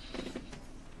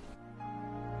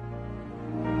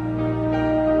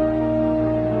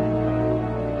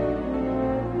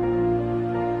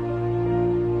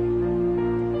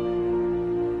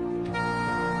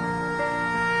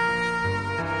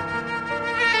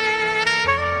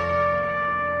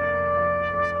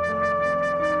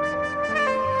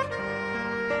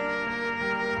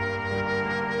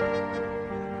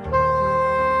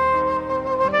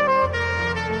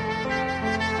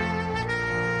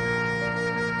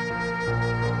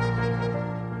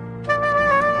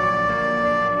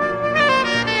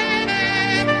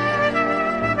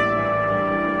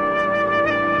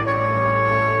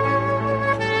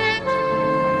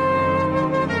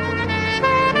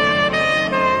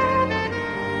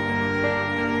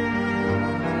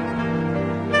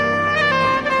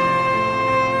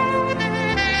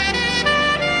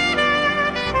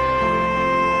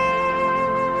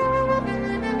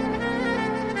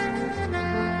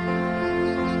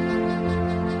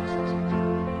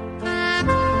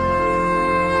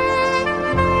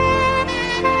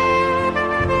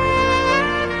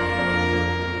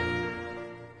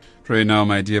 Pray now,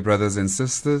 my dear brothers and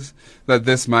sisters, that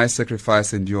this my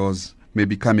sacrifice and yours may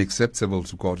become acceptable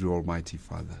to God, your Almighty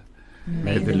Father.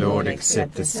 May the Lord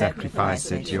accept the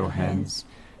sacrifice at your hands,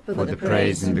 for the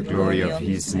praise and the glory of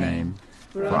his name,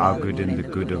 for our good and the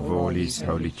good of all his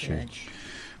holy church.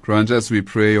 Grant us, we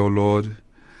pray, O Lord,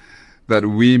 that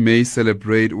we may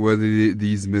celebrate worthily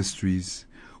these mysteries,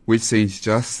 which Saint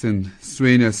Justin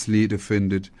strenuously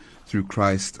defended through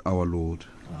Christ our Lord.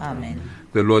 Amen.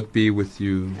 The Lord be with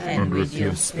you. And with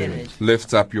your spirit.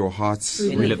 Lift up your hearts.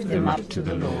 We lift them up to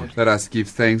the Lord. Let us give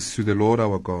thanks to the Lord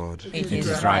our God. It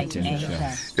is right and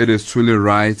just. It is truly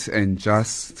right and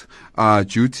just, our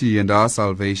duty and our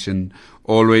salvation,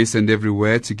 always and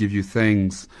everywhere to give you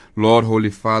thanks, Lord, Holy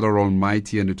Father,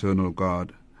 Almighty and eternal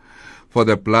God. For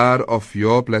the blood of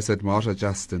your blessed martyr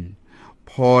Justin,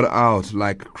 poured out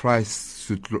like Christ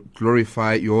to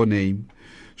glorify your name,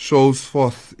 shows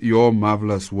forth your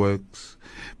marvelous works,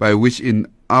 by which in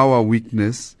our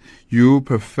weakness you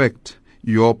perfect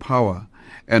your power,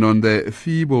 and on the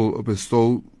feeble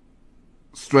bestow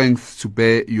strength to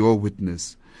bear your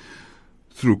witness,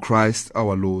 through Christ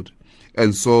our Lord.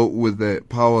 And so with the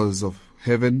powers of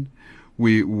heaven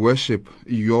we worship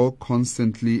you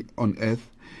constantly on earth,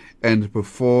 and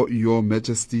before your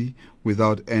majesty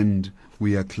without end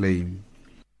we acclaim.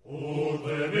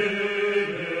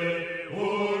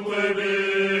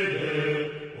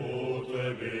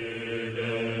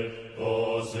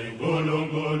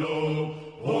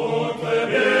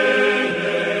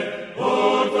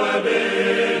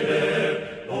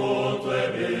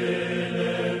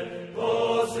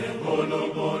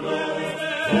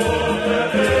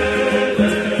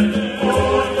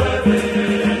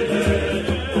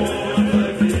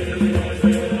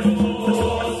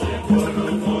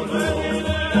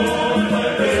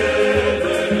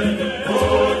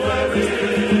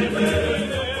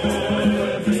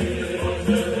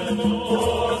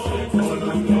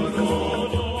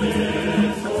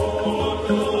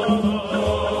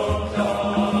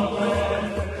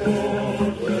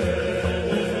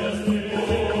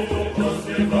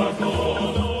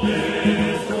 Yeah.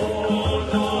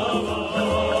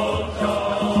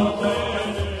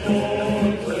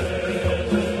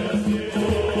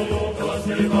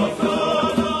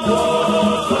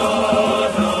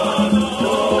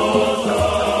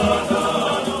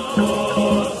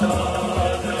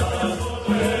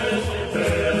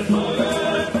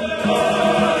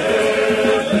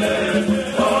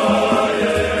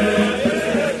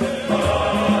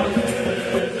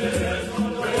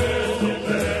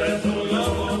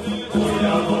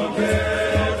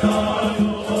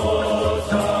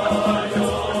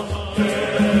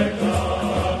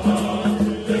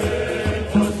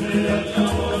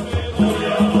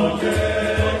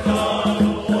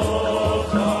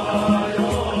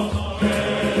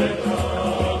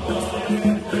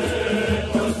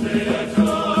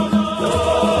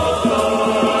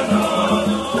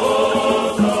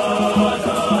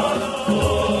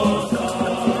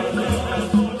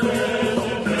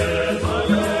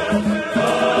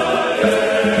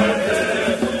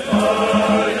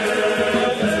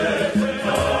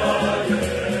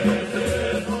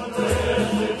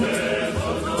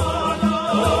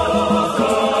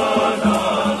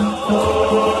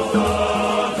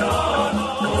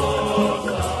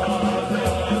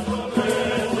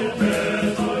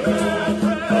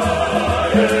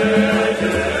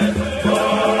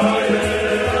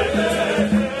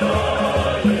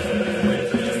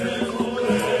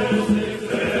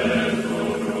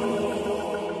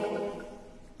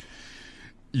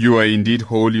 You are indeed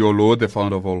holy, O Lord, the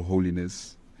founder of all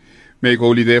holiness. Make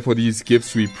holy therefore these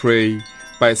gifts, we pray,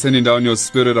 by sending down your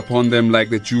Spirit upon them like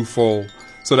the dewfall,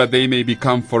 so that they may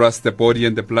become for us the body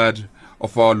and the blood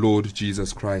of our Lord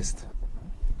Jesus Christ.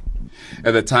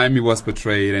 At the time he was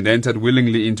betrayed and entered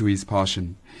willingly into his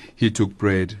passion, he took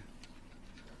bread,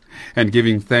 and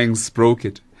giving thanks broke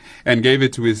it, and gave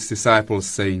it to his disciples,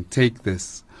 saying, Take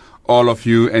this, all of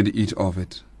you, and eat of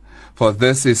it, for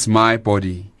this is my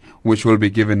body, which will be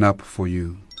given up for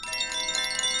you.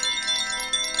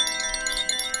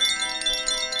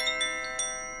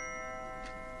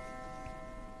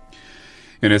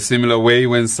 In a similar way,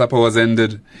 when supper was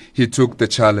ended, he took the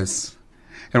chalice,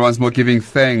 and once more giving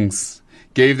thanks,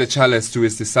 gave the chalice to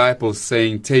his disciples,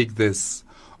 saying, Take this,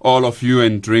 all of you,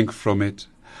 and drink from it,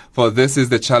 for this is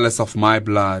the chalice of my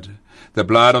blood, the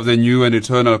blood of the new and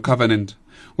eternal covenant,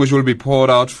 which will be poured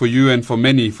out for you and for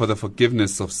many for the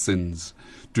forgiveness of sins.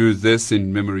 Do this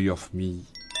in memory of me.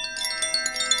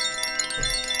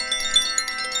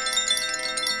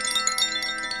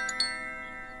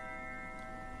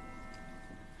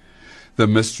 The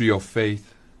mystery of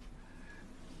faith.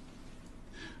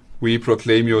 We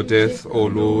proclaim your death, O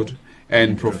Lord,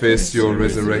 and profess your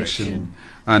resurrection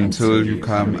until you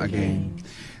come again.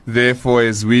 Therefore,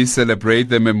 as we celebrate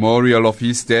the memorial of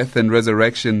his death and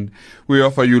resurrection, we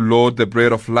offer you, Lord, the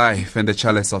bread of life and the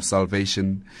chalice of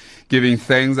salvation, giving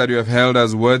thanks that you have held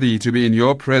us worthy to be in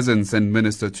your presence and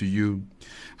minister to you.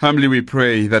 Humbly we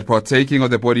pray that, partaking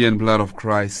of the body and blood of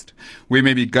Christ, we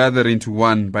may be gathered into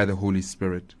one by the Holy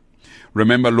Spirit.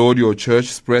 Remember, Lord, your church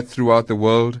spread throughout the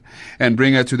world, and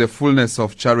bring her to the fullness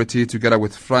of charity, together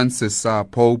with Francis, our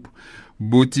Pope,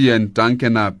 Buti and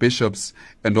Duncan, our bishops,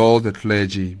 and all the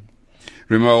clergy.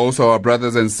 Remember also our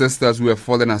brothers and sisters who have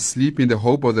fallen asleep in the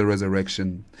hope of the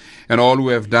resurrection, and all who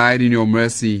have died in your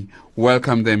mercy.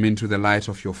 Welcome them into the light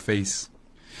of your face.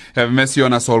 Have mercy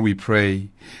on us all, we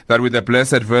pray, that with the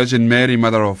Blessed Virgin Mary,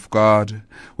 Mother of God,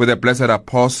 with the blessed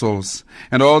apostles,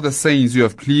 and all the saints who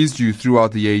have pleased you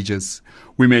throughout the ages,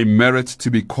 we may merit to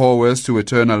be co-heirs to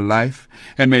eternal life,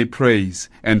 and may praise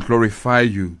and glorify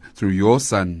you through your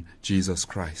Son, Jesus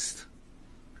Christ.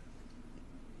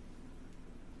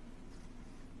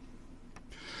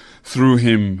 Through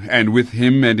him, and with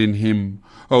him, and in him,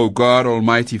 O God,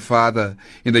 Almighty Father,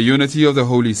 in the unity of the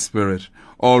Holy Spirit,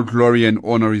 all glory and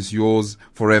honor is yours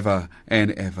forever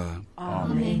and ever.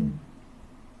 Amen.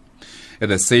 At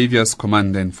the Saviour's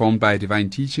command, informed by divine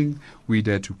teaching, we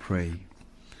dare to pray.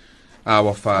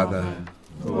 Our Father,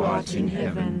 who art in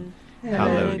heaven,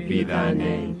 hallowed be thy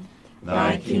name.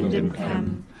 Thy kingdom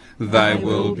come, thy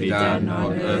will be done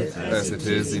on earth as it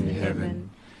is in heaven.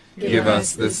 Give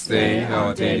us this day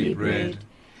our daily bread,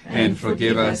 and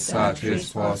forgive us our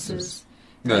trespasses,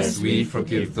 as we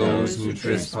forgive those who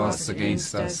trespass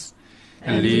against us.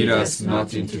 And lead us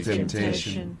not into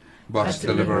temptation, but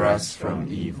deliver us from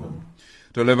evil.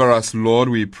 Deliver us, Lord,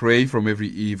 we pray, from every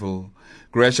evil.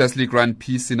 Graciously grant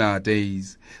peace in our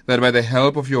days, that by the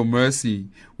help of your mercy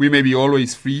we may be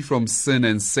always free from sin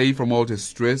and safe from all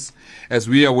distress, as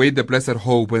we await the blessed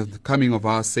hope and the coming of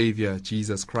our Saviour,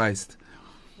 Jesus Christ.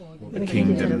 The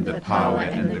kingdom, the power,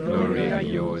 and the glory are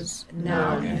yours,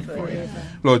 now and forever.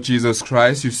 Lord Jesus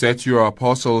Christ, you said to your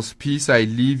apostles, Peace I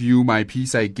leave you, my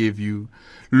peace I give you.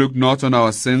 Look not on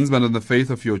our sins, but on the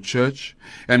faith of your church,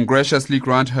 and graciously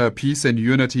grant her peace and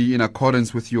unity in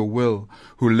accordance with your will,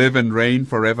 who live and reign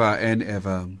forever and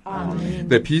ever. Amen.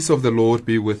 The peace of the Lord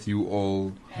be with you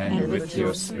all. And with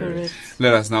your spirit.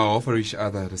 Let us now offer each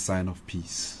other the sign of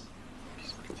peace.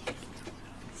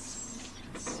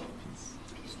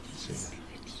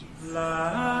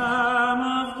 Lamb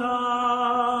of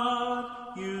God,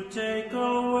 you take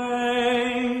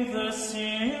away the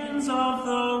sins of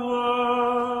the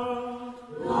world.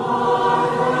 Lord,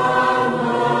 have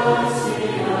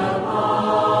mercy upon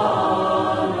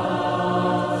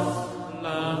us.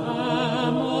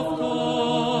 Lamb of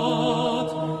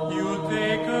God, you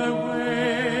take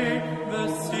away the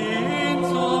sins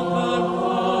of the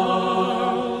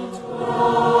world.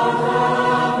 Lord,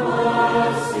 have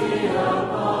mercy upon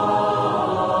us.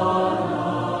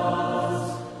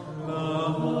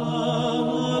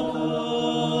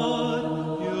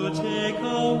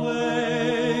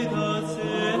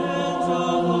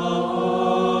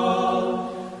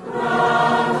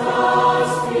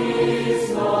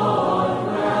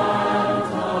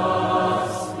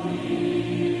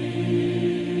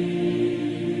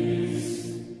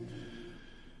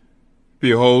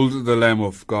 Behold the Lamb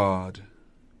of God.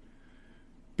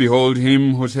 Behold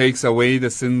him who takes away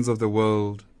the sins of the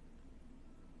world.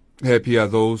 Happy are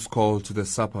those called to the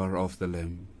supper of the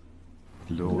Lamb.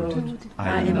 Lord,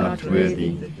 I am not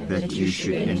worthy that you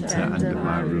should enter under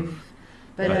my roof,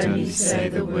 but only say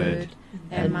the word,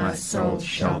 and my soul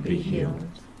shall be healed.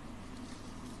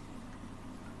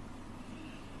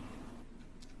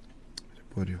 The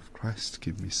body of Christ,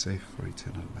 keep me safe for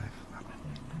eternal life. Amen.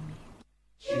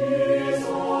 Jesus,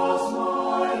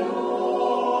 my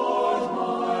Lord,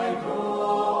 my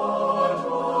God,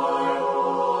 my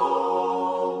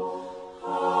all,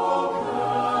 how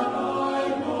can I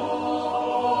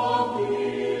love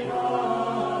thee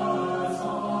as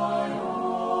I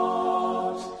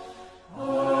ought?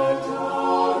 Art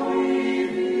thou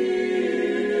revealed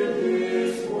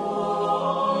this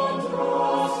wondrous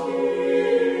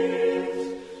gift,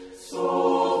 so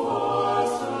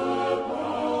vast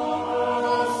surpassing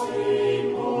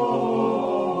hope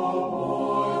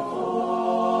or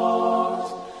thought,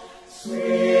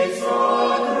 sweet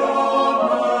sacrament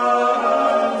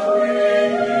we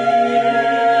adore.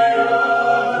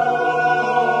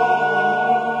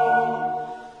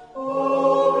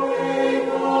 Oh, make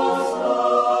us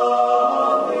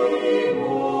love thee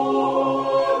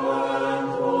more and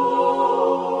more.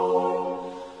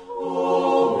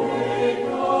 Oh, make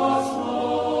us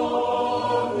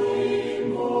love thee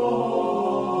more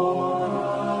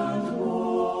and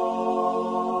more.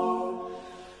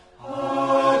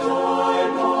 Had I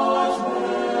not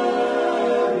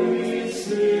Mary's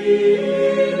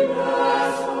sinless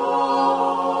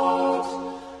heart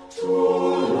to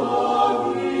love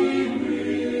thee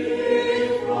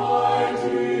with my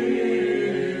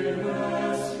dearest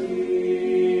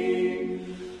esteem,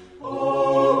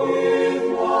 oh, with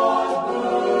what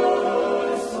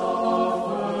bursts of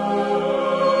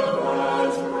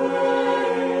fervent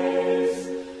praise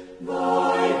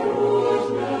thy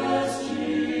goodness,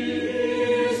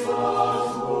 Jesus,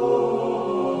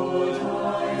 would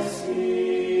I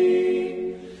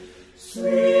sing.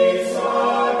 Sweet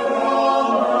sacrament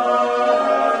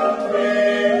we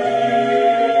adore.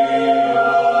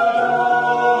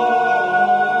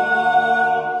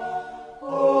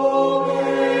 Oh,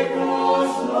 make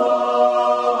us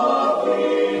love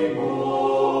thee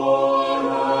more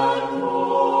and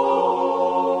more.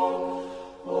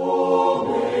 Oh,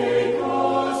 make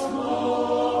us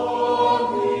love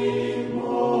thee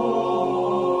more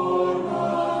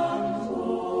and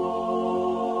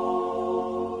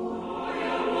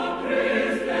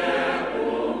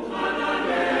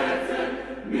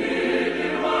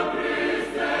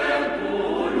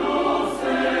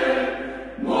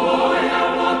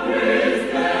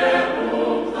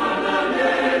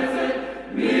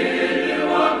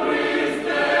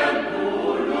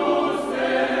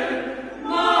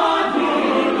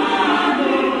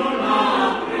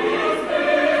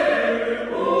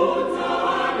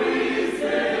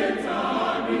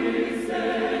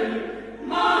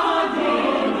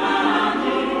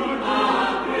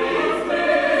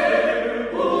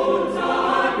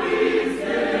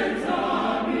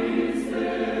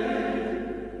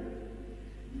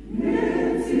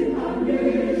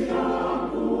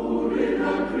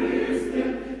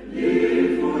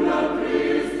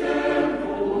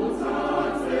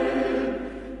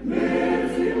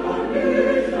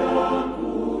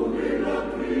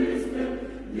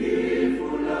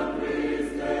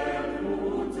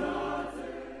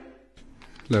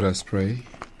Let us pray.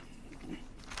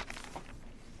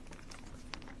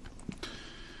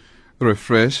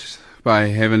 Refreshed by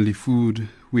heavenly food,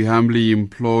 we humbly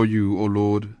implore you, O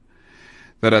Lord,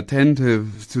 that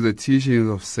attentive to the teachings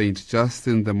of Saint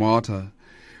Justin the Martyr,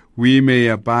 we may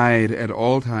abide at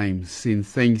all times in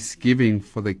thanksgiving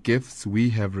for the gifts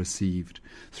we have received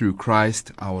through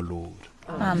Christ our Lord.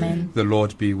 Amen. The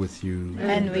Lord be with you.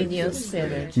 And with your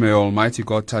spirit. May Almighty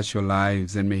God touch your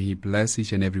lives, and may He bless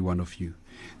each and every one of you,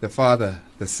 the Father,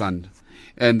 the Son,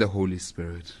 and the Holy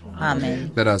Spirit.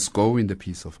 Amen. Let us go in the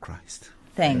peace of Christ.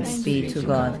 Thanks be to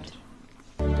God.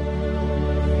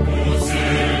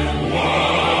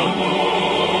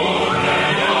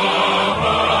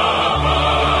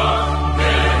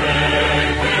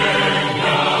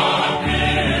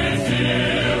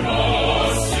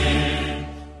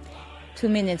 2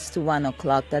 minutes to 1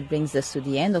 o'clock. That brings us to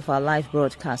the end of our live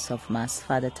broadcast of Mass.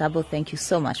 Father Tabo, thank you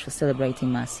so much for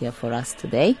celebrating Mass here for us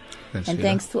today.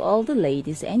 Thanks to all the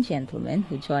ladies and gentlemen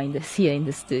who joined us here in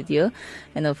the studio.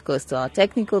 And of course to our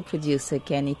technical producer,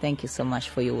 Kenny, thank you so much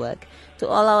for your work. To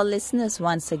all our listeners,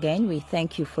 once again, we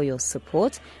thank you for your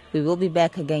support. We will be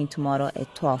back again tomorrow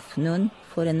at 12 noon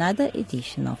for another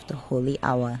edition of the Holy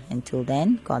Hour. Until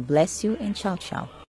then, God bless you and ciao ciao.